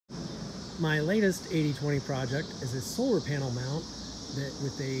My latest 80/20 project is a solar panel mount that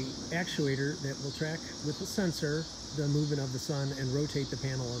with a actuator that will track with a sensor the movement of the sun and rotate the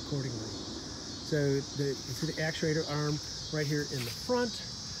panel accordingly. So you see the actuator arm right here in the front.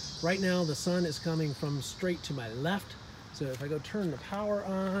 Right now the sun is coming from straight to my left. So if I go turn the power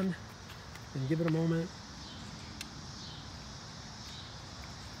on and give it a moment,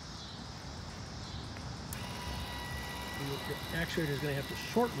 the actuator is going to have to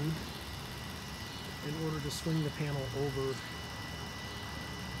shorten in order to swing the panel over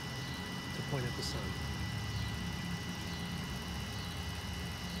to point at the sun.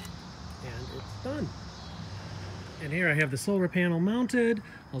 And it's done. And here I have the solar panel mounted.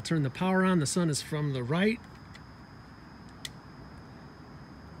 I'll turn the power on. The sun is from the right.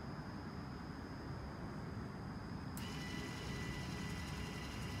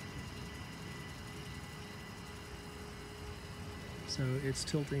 So it's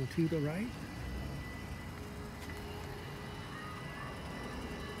tilting to the right.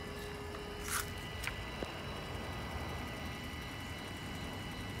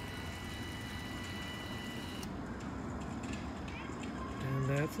 And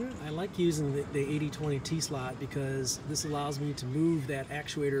that's it. I like using the 80/20 T-slot because this allows me to move that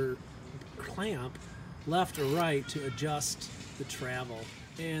actuator clamp left or right to adjust the travel.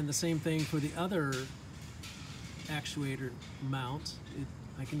 And the same thing for the other actuator mount.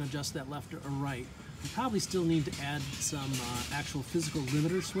 I can adjust that left or right. I probably still need to add some actual physical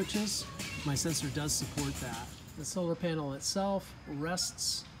limiter switches. My sensor does support that. The solar panel itself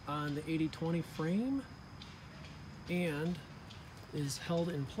rests on the 80/20 frame and is held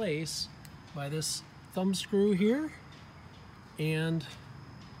in place by this thumb screw here and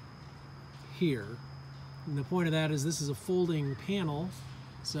here. And the point of that is this is a folding panel,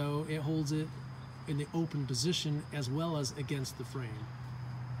 so it holds it in the open position as well as against the frame.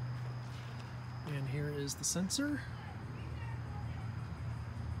 And here is the sensor.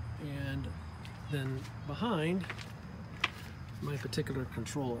 And then behind, my particular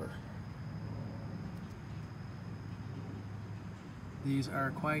controller. These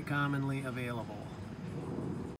are quite commonly available.